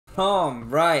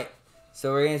Right.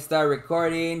 So we're gonna start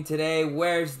recording today.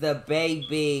 Where's the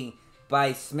Baby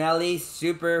by Smelly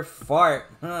Super Fart.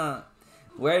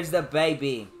 Where's the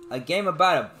Baby? A game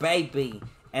about a baby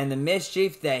and the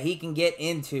mischief that he can get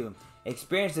into.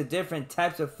 Experience the different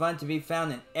types of fun to be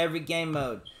found in every game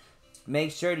mode.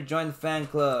 Make sure to join the fan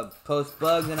club. Post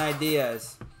bugs and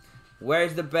ideas.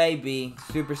 Where's the Baby?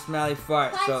 Super Smelly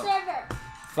Fart. Find server.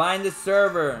 Find the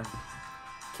server.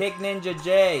 Kick Ninja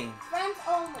J. Friends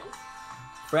only.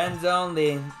 Friends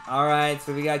only. Alright,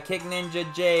 so we got Kick Ninja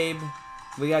Jabe.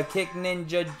 We got Kick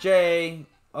Ninja J.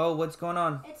 Oh, what's going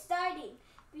on? It's starting.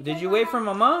 Did you wait for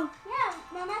Mama? Yeah,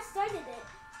 Mama started it.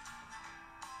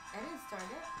 I didn't start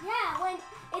it. Yeah, when it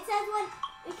says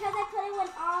because I put it when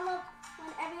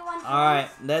everyone comes. Alright,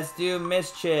 let's do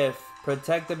mischief.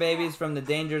 Protect the babies from the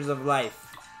dangers of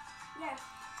life. Yeah.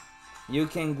 You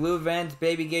can glue vents,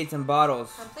 baby gates, and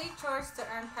bottles. Complete chores to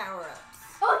earn power-ups.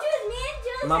 Oh, Jules, me and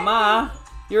Jules. Mama,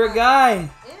 you're a guy. Ew.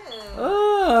 Come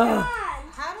Ugh. on.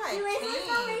 How do I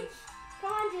change?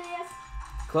 Come on, Julius.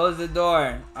 Close the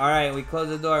door. Alright, we close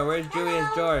the door. Where's Julius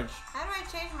George? How do I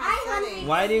change my I'm settings? hungry.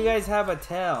 Why do you guys have a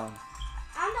tail?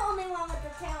 I'm the only one with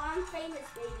the tail. I'm famous,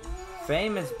 baby.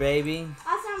 Famous baby.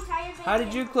 Also, I'm tired, baby. How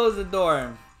did you close the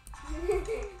door?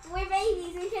 We're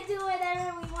babies. We can do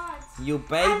whatever we want. You I'm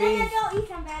baby? gonna go eat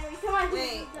some batteries. Come on,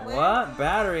 Wait, Julius. What?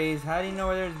 Batteries? How do you know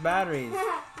where there's batteries?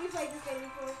 You played this game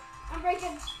before. I'm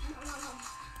breaking.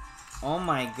 Oh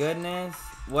my goodness.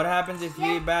 What happens if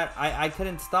you eat I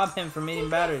couldn't stop him from eating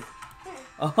batteries.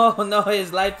 Oh no,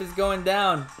 his life is going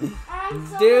down.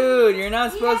 Dude, you're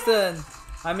not supposed to.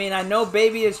 I mean, I know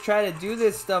babies try to do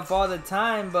this stuff all the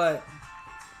time, but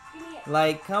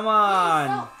like, come on.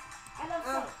 I love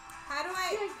soap. How do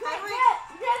I?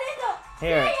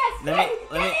 Here,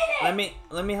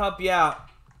 let me help you out.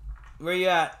 Where you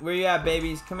at? Where you at,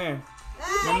 babies? Come here.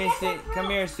 Let me see. Come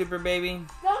here, super baby.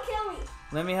 Don't kill me.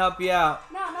 Let me help you out.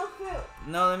 No fruit.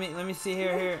 No, let me see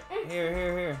here.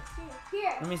 Here.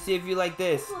 Let me see if you like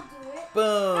this. This will do it.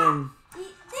 Boom. Eat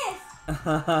this. This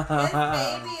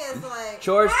baby is like.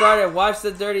 Chore started. Watch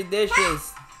the dirty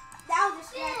dishes. That'll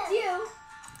distract you.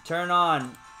 Turn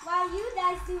on. While you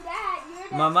guys do that, you're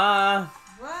the. Mama,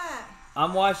 What?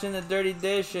 I'm washing the dirty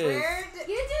dishes. Where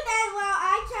You do that while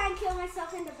I try and kill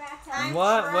myself in the bathtub. I'm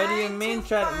What? What do you trying mean to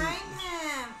try to- find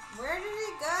him. Where did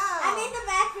he go? I'm in the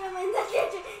bathroom in the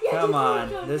kitchen. Yeah, Come just on,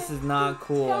 go, this is not Come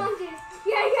cool. on, Juice.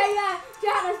 Yeah.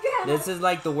 Drown us. This is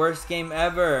like the worst game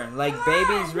ever. Like, Come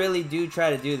babies on. really do try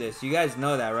to do this. You guys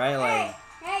know that, right? Like,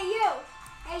 Hey, you.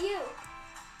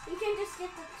 You can just get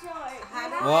the chore. How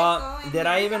do well, I go in did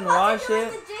I here? even You're supposed wash to do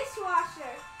it? The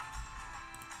dishwasher.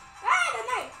 The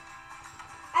knife.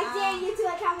 I dare you to a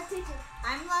competition.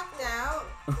 I'm locked out.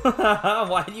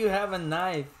 Why do you have a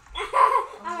knife?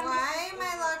 Why am I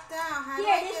locked out? How do I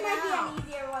Here, this get might out? be an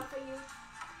easier one for you.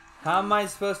 How am I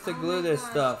supposed to Oh glue my this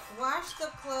gosh. stuff? Wash the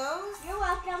clothes? You're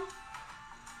welcome.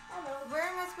 Hello. Where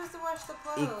am I supposed to wash the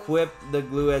clothes? Equip the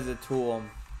glue as a tool.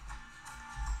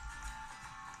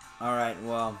 Alright,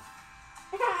 well,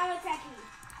 I'm attacking you.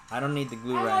 I don't need the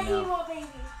glue I'm right an now. evil baby.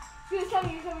 Juice, come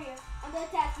here. I'm gonna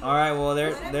attack you. Alright, well, What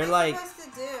they're am I like,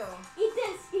 supposed to do? Eat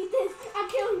this. I'm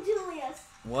killing Julius.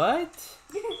 what?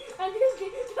 I'm just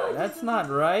kidding. That's not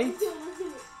right. Do it.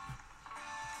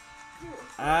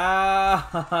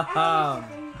 Ow.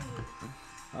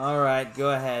 Alright,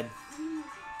 go ahead.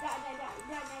 Die.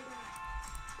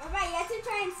 Alright, you have to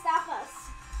try and stop us.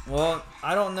 Well,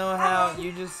 I don't know how.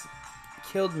 You just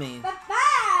killed me.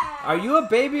 Bye-bye. Are you a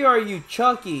baby or are you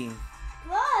Chucky? Look,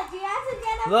 you have to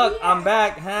get up Look, here. I'm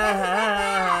back. You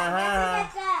have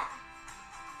to get that.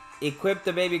 Equip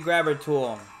the baby grabber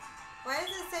tool. Why does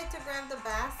it say to grab the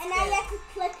basket? And now you have to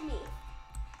click me.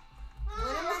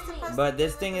 What am I supposed But to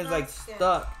this do thing with is the like basket?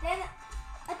 stuck. Then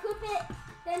equip it.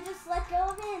 Then just let go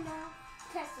of it and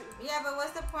test it. Yeah, but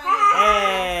what's the point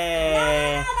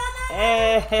Hey! No.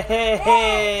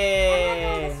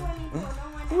 Hey! I'm not going to swimming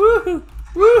pool.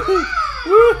 Woohoo!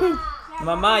 Woohoo!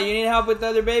 Mama, you need help with the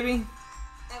other baby? of...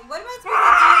 What am I supposed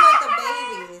to do with the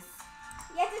babies?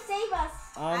 You have to save us.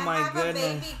 Oh I my have a goodness.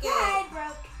 baby My gate. head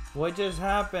broke. What just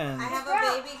happened? I have Bro.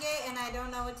 a baby gate and I don't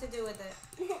know what to do with it.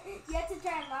 You have to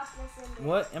try and lock this in there.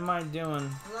 What am I doing?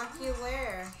 Lock you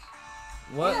where?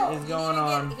 What Ew. is going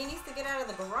on? He needs to get out of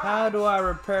the garage. How do I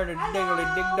repair the Hello?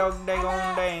 diggly dig dog dig on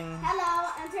Hello? dang? Hello,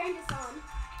 I'm turning this on.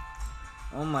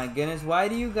 Oh my goodness, why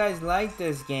do you guys like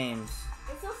this games?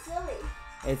 It's so silly.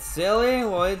 It's silly?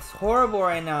 Well, it's horrible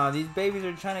right now. These babies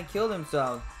are trying to kill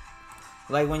themselves.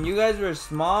 Like when you guys were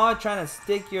small, trying to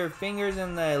stick your fingers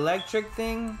in the electric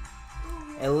thing,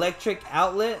 electric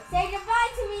outlet. Say goodbye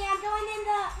to me. I'm going in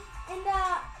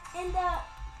the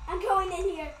I'm going in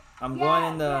here. I'm going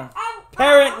in the I'm-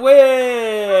 parent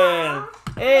win.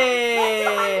 Let's do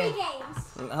Hey. Hungry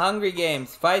Games. Hungry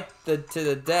Games. Fight to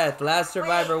the death. Last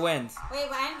survivor wins. Wait,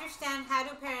 but I understand. How do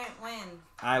parent win?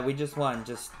 Alright, we just won.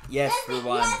 Yes, we You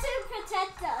won. have to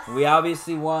protect us. We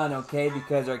obviously won, okay,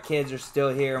 because our kids are still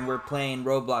here and we're playing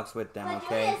Roblox with them, But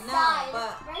okay? Julius No, died.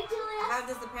 but Right, Julius? how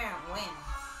does the parent win?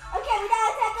 Okay, we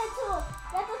gotta attack the tool.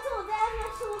 Get the tool. Get as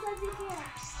much tools as you can.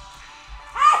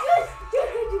 Ah, Julius!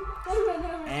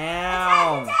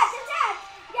 Ow! Attack!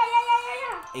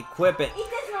 Yeah. Equip it. Eat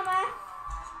this, Mama.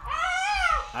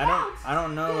 Ah! I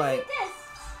don't know, Julius, like, eat this.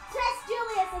 Trust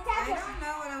Julius. I Attack him. don't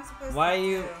know what I'm supposed why to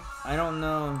you, do. I don't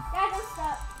know. Yeah, don't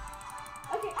stop.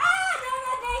 Okay. Ah, no.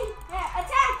 Yeah,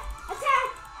 attack.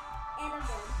 And I'm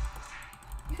dead.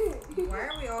 Why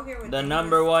are we all here with The dangerous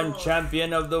number one tools?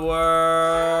 champion of the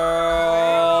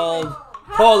world,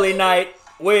 Holy Knight,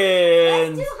 Let's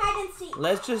wins. do hide and seek.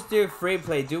 Let's just do free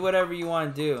play. Do whatever you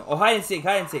want to do. Oh, hide and seek.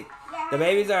 Yeah, The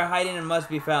babies are hiding and must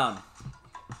be found.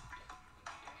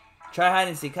 Try hide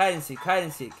and seek.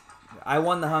 I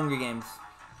won the Hunger Games.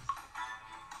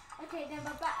 Okay, then the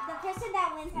person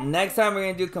that wins has Next time we're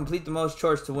gonna do complete the most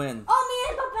chores to win. Oh, me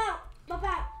and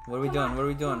Baba. What are we doing? What are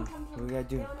we doing? What do we gotta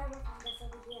do? They'll never find us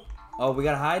over here. Oh, we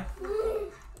gotta hide?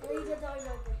 Leave the doors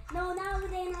open. No, not over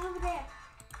there.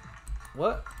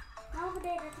 What? Not over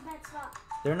there. That's a bad spot.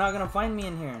 They're not gonna find me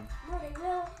in here. No, they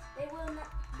will. They will not.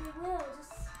 They will.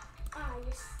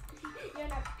 Just you're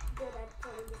not good at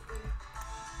playing this game.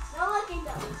 No looking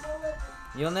though. No looking.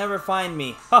 You'll never find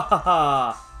me. Ha ha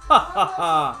ha. Ha ha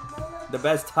ha. No looking. The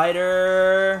best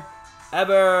hider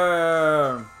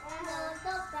ever.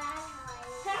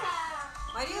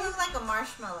 Why do you look like a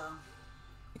marshmallow?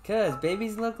 Because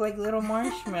babies look like little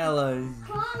marshmallows.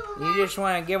 You just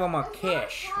want to give them a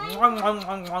kiss. Mwah, mwah,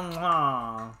 mwah, mwah,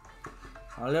 mwah.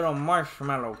 A little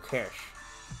marshmallow kiss.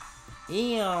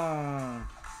 Ew.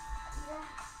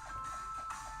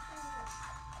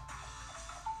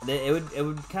 It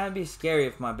would kind of be scary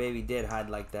if my baby did hide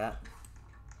like that.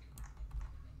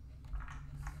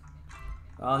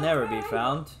 I'll never be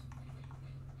found.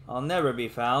 I'll never be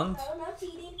found. No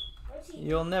cheating. No cheating.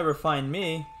 You'll never find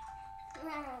me.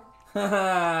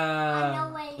 I know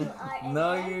where you are. and No,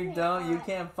 where you don't. You are.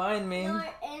 can't find me. You're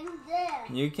in there.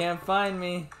 You can't find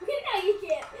me. No, you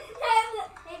can't.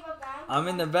 Hey, Papa. I'm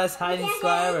in the best hiding You can't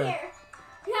spot get in ever. here.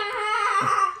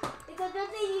 Because good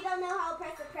thing you don't know how to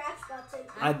press the crash button.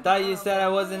 I thought you said I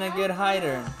wasn't a good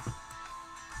hider.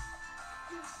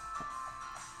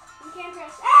 You can't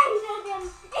press. Ah, he's not getting.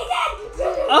 He's dead.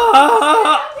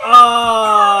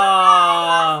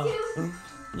 Ah!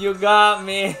 You got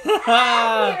me.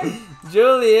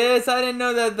 Julius, I didn't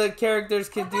know that the characters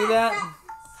could do that.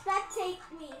 Spectate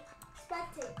me.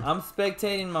 Spectate. I'm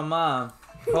spectating my mom.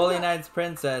 Holy Knight's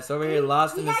princess over here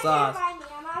lost in the You guys sauce. can't find me.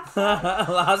 I'm outside.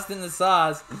 Lost in the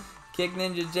sauce. Kick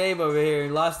Ninja Jabe over here.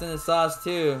 Lost in the sauce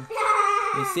too.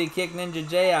 You see Kick Ninja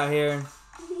J out here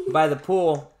by the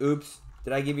pool. Oops.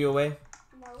 Did I give you away?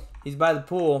 No. He's by the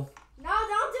pool. No,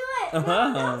 don't do it.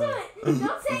 No, don't do it.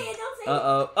 Don't say it. Don't say it.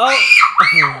 Uh-oh. Oh!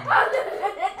 I'm running.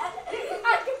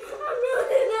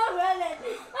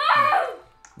 Ah!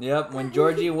 Yep, when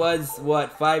Georgie was,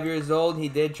 what, 5 years old, he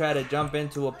did try to jump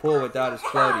into a pool without his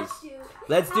floaties. Shoot.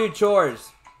 Let's do chores.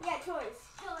 Yeah, chores.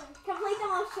 Complete the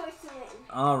most chores to win.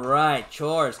 Alright,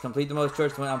 chores. Complete the most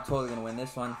chores to win. I'm totally going to win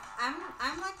this one. I'm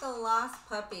like a lost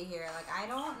puppy here. Like I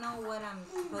don't know what I'm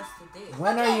supposed to do.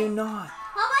 When are you not?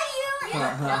 How about you?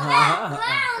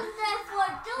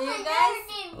 You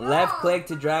guys- Left click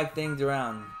to drag things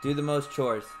around. Do the most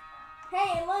chores.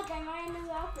 Hey, look, I'm wearing a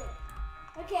new outfit.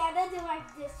 Okay, I done do my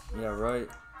dishes. Yeah, right.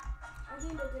 I'm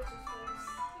doing the dishes first.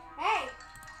 Hey,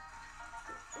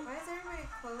 Why is everybody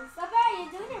close? Papa,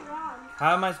 you're doing it wrong.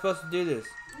 How am I supposed to do this?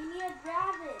 You need to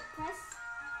grab it. Press.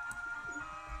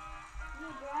 You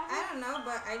grab I it. don't know,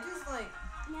 but I just like.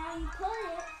 Now you put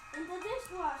it in the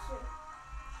dishwasher.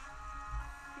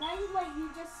 Now you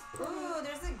just put Ooh, it.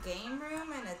 there's a game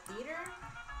room and a theater.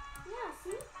 Yeah,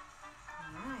 see?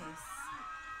 Nice.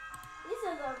 These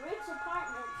are the rich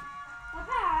apartments.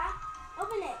 Papa,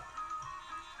 open it.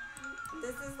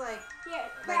 This is like Here,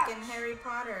 crouch. in Harry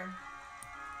Potter.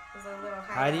 There's a little.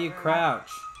 How do you hideout room.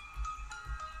 crouch?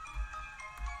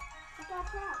 Papa,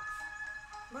 crouch.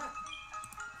 What?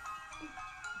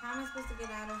 How am I supposed to get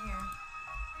out of here?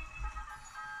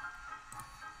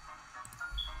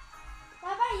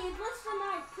 Papa, you glitched the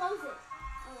knife. Close it.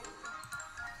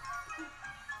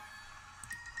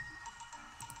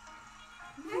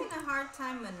 I'm having a hard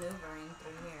time maneuvering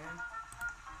through here.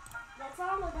 That's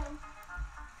all of them.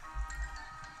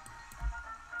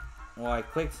 Well, I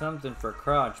clicked something for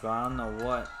crouch, but I don't know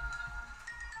what.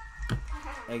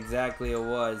 exactly it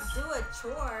was. Do a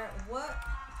chore. What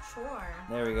chore?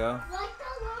 There we go. Like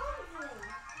the laundry.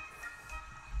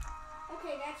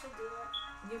 Okay, that should do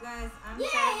it. You guys, I'm Yeah,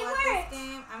 sorry it about worked. this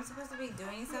game. I'm supposed to be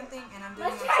doing something, and I'm doing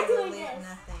Let's try doing absolutely this.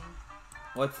 nothing.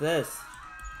 What's this?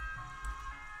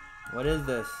 What is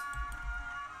this?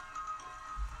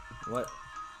 What?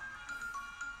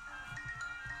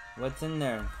 What's in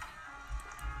there?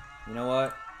 You know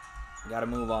what? Gotta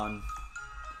move on.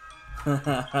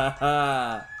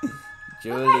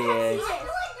 Julius.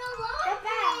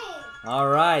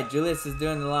 Alright, Julius is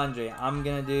doing the laundry. I'm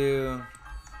gonna do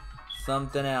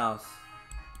something else.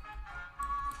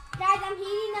 Guys, I'm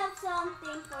heating up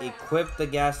something for us. Equip the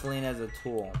gasoline as a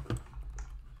tool.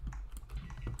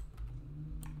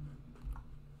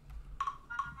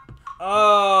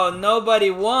 Oh, nobody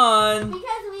won. Because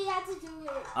we had to do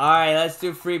it. Alright, let's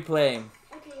do free play.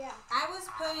 Okay, yeah. I was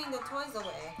putting the toys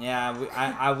away.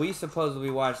 Yeah, we supposedly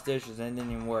washed dishes and it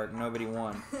didn't even work. Nobody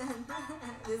won.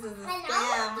 This is a And scam.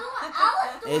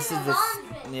 I was doing This is the the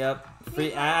laundry. yep.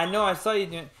 Free. I know. I saw you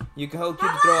doing. You can keep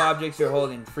throw objects you're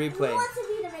holding. Free Who play. wants to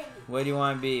be the baby? What do you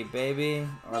want to be, baby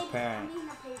or Baby. parent? I'm being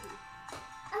a baby.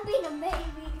 I'm being a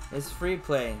baby. It's free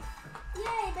play. Yay,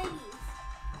 babies.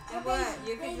 And what?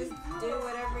 You can just do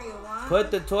whatever you want. Put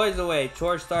the toys away.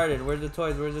 Chore started. Where's the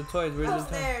toys? Where's the toys? Where's the toys?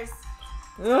 Upstairs.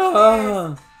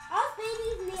 Ah! Us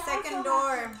babies need Second also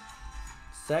door. have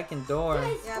Second door.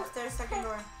 Guys, Yeah, upstairs, second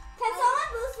door. Can someone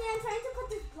boost me? I'm trying to put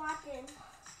this block in.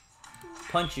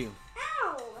 Punch you.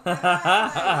 Ow! What's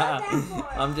that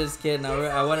for? I'm just kidding.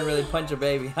 I wouldn't really punch a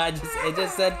baby. It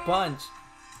just said punch.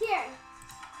 Here.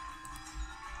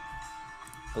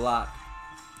 Block.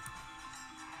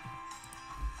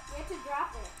 You have to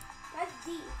drop it. That's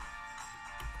D.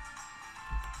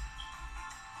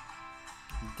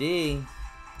 D.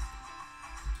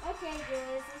 Okay, guys,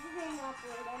 this is getting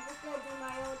awkward. I'm just gonna do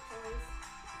my old toys.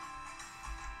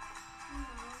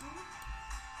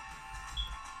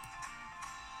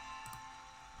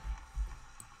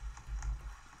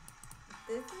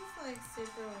 This is like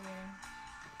super weird.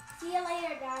 See you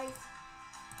later, guys.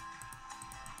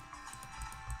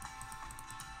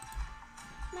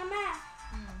 Mama,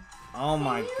 Oh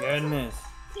my goodness.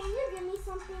 can you give me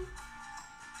something?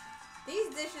 These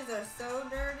dishes are so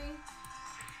dirty.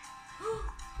 Don't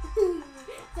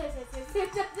How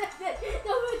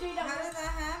did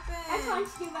that happen? I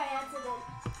punched you by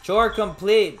accident. Chore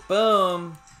complete.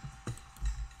 Boom.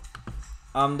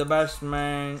 I'm the best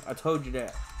man. I told you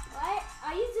that. What?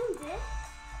 Are you zoomed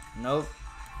in? Nope.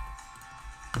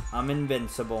 I'm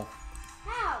invincible.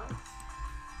 How?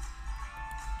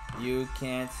 You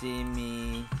can't see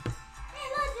me. Hey,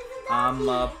 look, it's a doggy.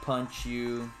 I'ma punch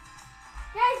you.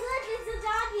 Guys, look, it's a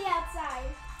doggy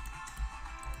outside.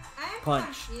 I'm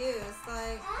Punch. confused.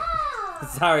 Like, Ow!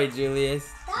 Sorry, Julius.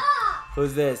 Stop!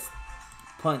 Who's this?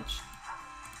 Punch.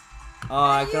 Oh,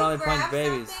 I can only punch grab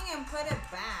babies. something and put it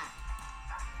back.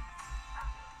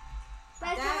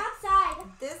 Guys, That- come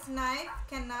outside. This knife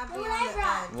cannot be Look on what I the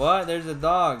brought. edge. What? There's a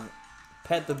dog.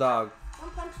 Pet the dog.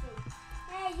 Don't punch me.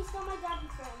 Hey, you stole my doggy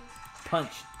friend.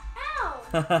 Punch.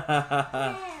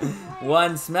 Ow!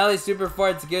 One smelly super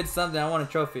fart's good something. I want a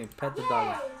trophy. Pet the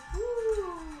dog. Yay!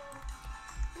 Woo.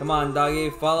 Come on, doggy.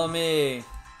 Follow me.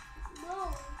 No.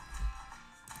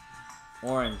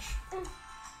 Orange.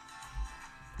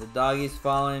 The doggy's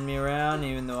following me around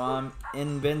even though I'm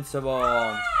invincible.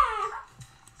 Ah!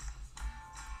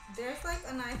 There's like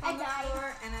a knife I on the died.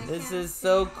 floor and I This can't is see.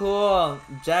 so cool.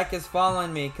 Jack is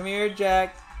following me. Come here,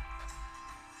 Jack.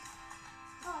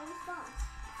 Oh, it's gone.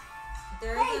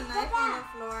 There's Hey, a go knife on the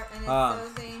back. floor and it's Ah. so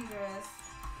dangerous.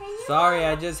 Can you Sorry,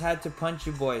 I just had to punch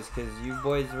you boys because you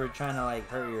boys were trying to like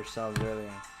hurt yourselves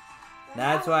earlier.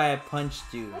 That's why I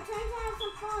punched you. We're trying to have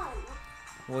some fun.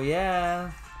 Well,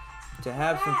 yeah. To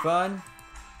have some fun,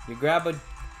 you drag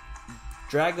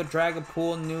a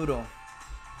pool noodle.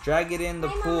 Drag it in the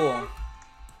Hey, pool. Mama.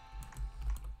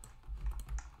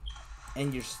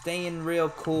 And you're staying real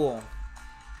cool.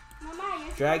 Mama,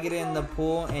 you're Drag it supposed in to the go-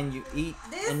 pool and you eat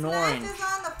This an knife orange. is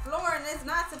on the floor and it's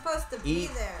not supposed to be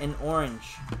Eat there. an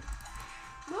orange.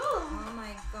 Move. Oh my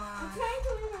I'm god. trying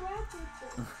to interact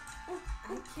with this.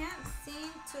 I can't seem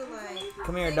to like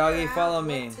Come here, figure doggy, out follow what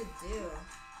me. to do.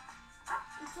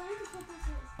 I'm trying to put this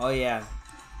in. Oh yeah.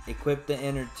 Equip the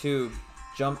inner tube.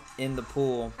 Jump in the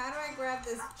pool. How do I grab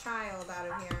this child out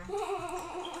of here?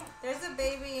 There's a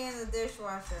baby in the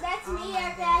dishwasher. That's Oh me.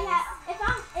 my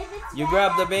If it's You bad,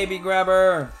 grab the baby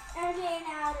grabber. I'm getting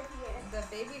out of here. The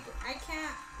baby, I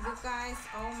can't, you guys,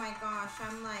 oh my gosh,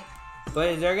 I'm like, But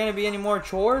is there gonna be any more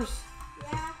chores?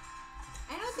 Yeah.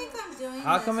 I don't think I'm doing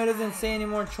How this come it doesn't right. say any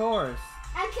more chores?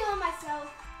 I'm killing myself.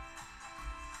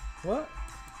 What?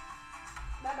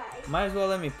 Might as well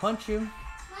let me punch you.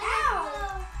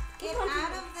 Ow! Get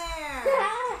out of there.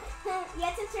 You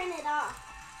have to turn it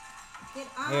off. Get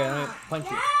off. Here, let me punch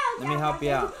you. Let me help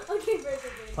you out. Okay, bird.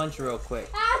 Punch you real quick.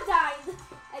 I died.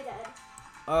 I died.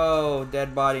 Oh,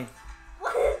 dead body.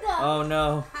 What is that? Oh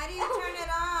no. How do you turn it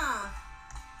off?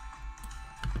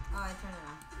 Oh, I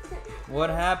turned it off. What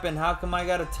happened? How come I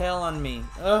got a tail on me?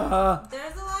 Ugh.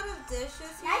 There's a lot of dishes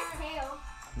here. Nice tail.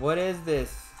 What is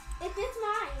this? It's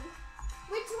mine.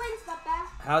 Which one's Papa?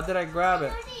 How did I grab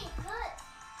it?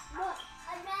 Look.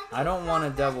 I don't want a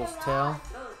devil's tail.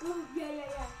 Oh, yeah.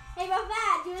 Hey, Papa,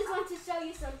 I just want to show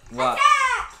you some. What?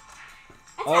 Attack!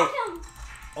 Oh. Attack him!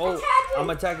 Oh, Attack him! I'm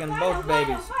attacking Fight both him, fight him,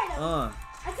 babies. fight him.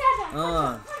 Attack him!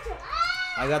 Uh. Punch him!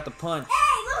 I got the punch.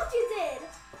 Hey, look what you did!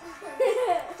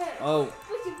 Oh,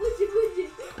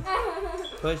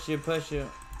 Push it. push you.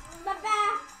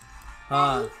 Papa,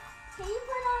 Huh? can you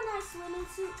put on our swimming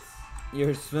suits?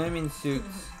 Your swimming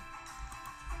suits.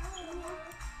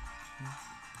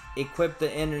 Equip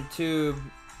the inner tube.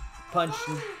 Punch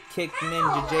and kick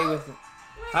Ninja J with it.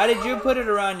 How did you put it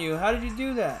around you? How did you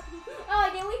do that? Oh,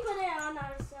 then we put it on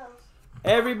ourselves.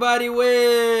 Everybody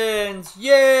wins!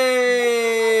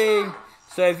 Yay!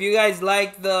 So if you guys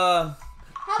like the...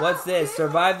 What's this?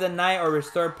 Survive the night or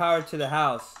restore power to the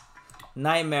house.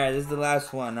 Nightmare. This is the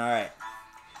last one. Alright.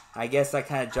 I guess I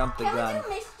kind of jumped the Can gun. we do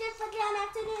mischief again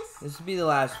after this? This will be the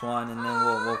last one, and then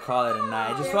we'll call it a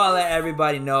night. I just want to let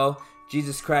everybody know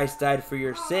Jesus Christ died for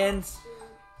your sins.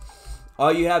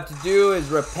 All you have to do is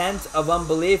repent of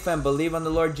unbelief and believe on the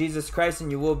Lord Jesus Christ, and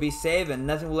you will be saved. And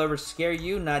nothing will ever scare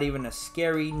you, not even a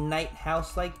scary night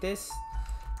house like this.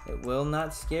 It will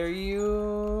not scare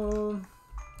you.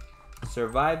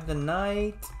 Survive the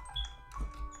night.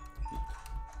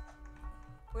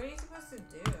 What are you supposed to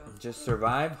do? Just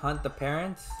survive. Hunt the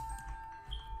parents.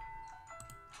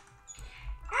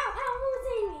 Ow, who's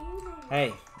aiming?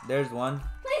 Hey, there's one.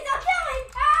 Please don't kill me!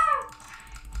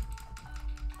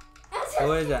 Ah!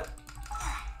 What is that?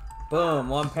 Boom,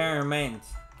 one parent remains.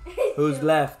 Who's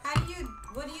left?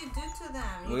 What do you do to them?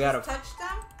 You We just gotta- touch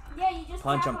them? Yeah, you just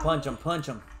Punch tap him, on punch me. him, punch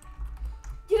him.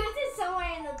 Dude, it's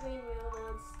somewhere in the green room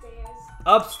downstairs.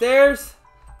 Upstairs?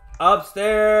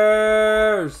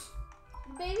 Upstairs!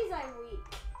 Babies are weak.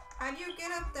 How do you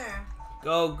get up there?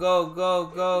 Go, go, go,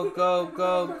 go, go,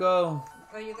 go, go.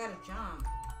 Oh, you gotta jump.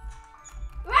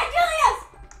 Right, Julius!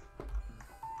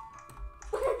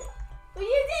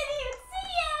 You didn't even see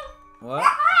him!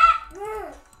 What?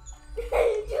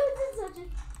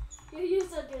 You're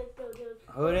such a good.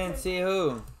 Who didn't see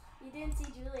who? You didn't see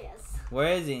Julius.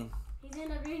 Where is he? He's in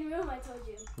the green room, I told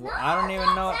you. Well, I don't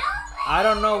even know. I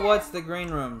don't know what's the green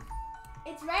room.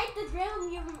 It's right the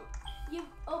room you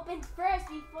opened first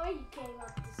before you came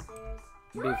up the stairs.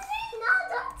 Bef- No,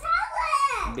 don't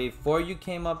tell him! Before you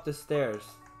came up the stairs.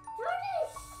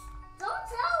 Don't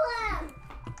tell him!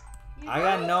 I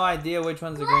got no idea which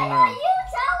one's the Why green are room. you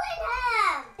telling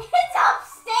him? It's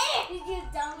upstairs, you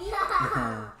dummy!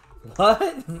 What?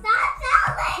 Stop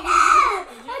telling him!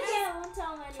 Okay, I won't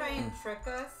tell him Try anymore. and trick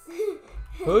us.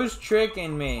 Who's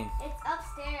tricking me? It's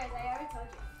upstairs, I already told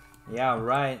you. Yeah,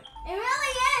 right. It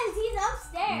really is, he's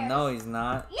upstairs. No, he's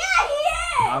not. Yeah, he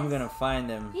is! I'm gonna find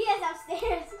him. He is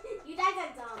upstairs. You guys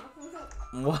are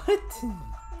dumb. What?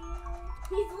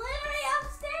 He's literally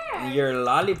upstairs. Your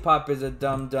lollipop is a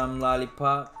dumb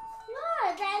lollipop.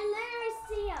 Look, I literally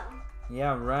see him.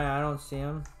 Yeah, right. I don't see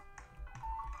him.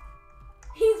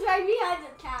 He's right behind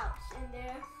the couch in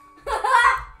there.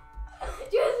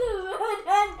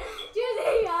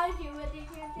 Choose you, but you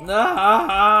can't catch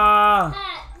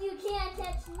Ah! You can't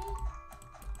catch me.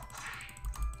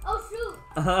 Oh shoot.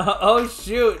 Oh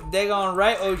shoot! They going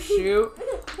right. Oh shoot! Oh,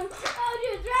 dude,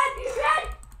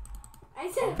 run!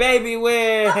 I said. Baby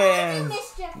wins.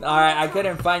 Mischief. All right, I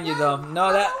couldn't find you though.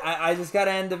 No, that I just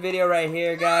gotta end the video right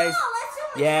here, guys. No, let's do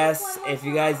mischief Yes, one more if you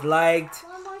time. guys liked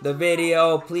One more the time.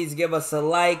 video, please give us a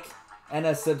like and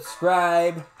a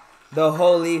subscribe. The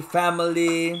Holy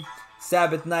Family,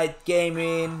 Sabbath Nkight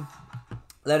Gaming.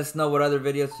 Let us know what other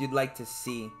videos you'd like to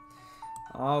see.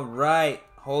 All right,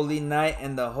 Holy Night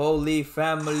and the Holy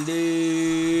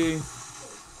Family.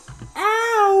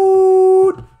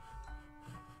 Out.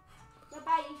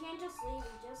 Bye-bye, you can't just leave,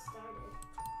 you just started.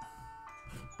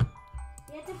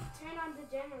 You have to turn on the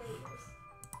generators.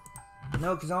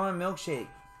 No, because I want a milkshake.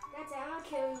 That's it, I'm gonna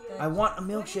kill you. I want a What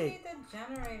do you milkshake. need the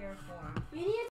generator for? You need